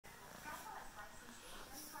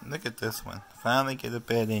Look at this one. Finally get a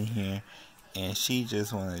bed in here. And she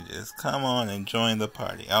just want to just come on and join the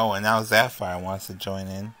party. Oh, and now Sapphire wants to join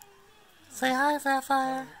in. Say hi,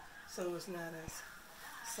 Sapphire. So it's not as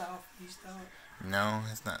soft, you thought? No,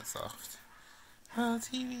 it's not soft. Oh,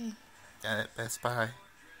 TV. Got it at Best Buy.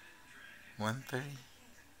 1:30.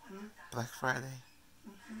 Black Friday.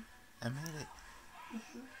 I made it.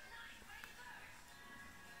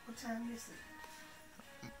 What time is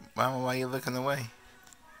it? Mama, why you looking away?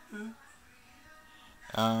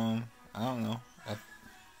 I don't know.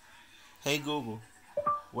 Hey Google,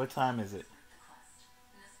 what time is it?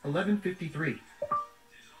 11:53.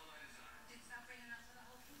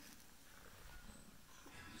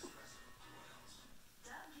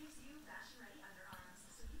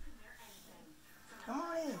 Come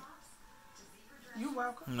on in. You're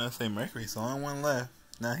welcome. I'm gonna say Mercury's the only one left.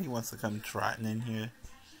 Now he wants to come trotting in here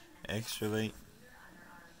extra late.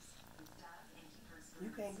 You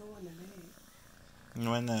can't go in the bed.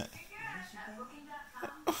 Why not? Yes, you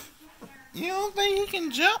can. You don't think he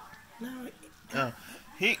can jump? No.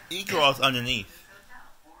 He crawls underneath.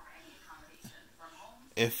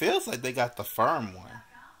 It feels like they got the firm one.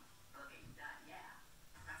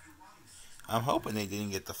 I'm hoping they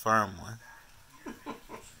didn't get the firm one.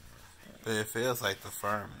 But it feels like the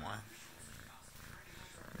firm one.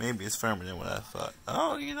 Maybe it's firmer than what I thought.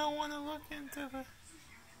 Oh, you don't want to look into the...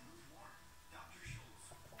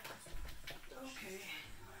 Okay.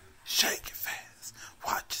 Shake it fast.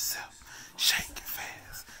 Watch yourself. Shake it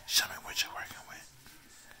fast. Show me what you're working with.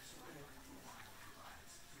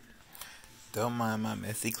 Don't mind my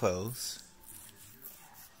messy clothes.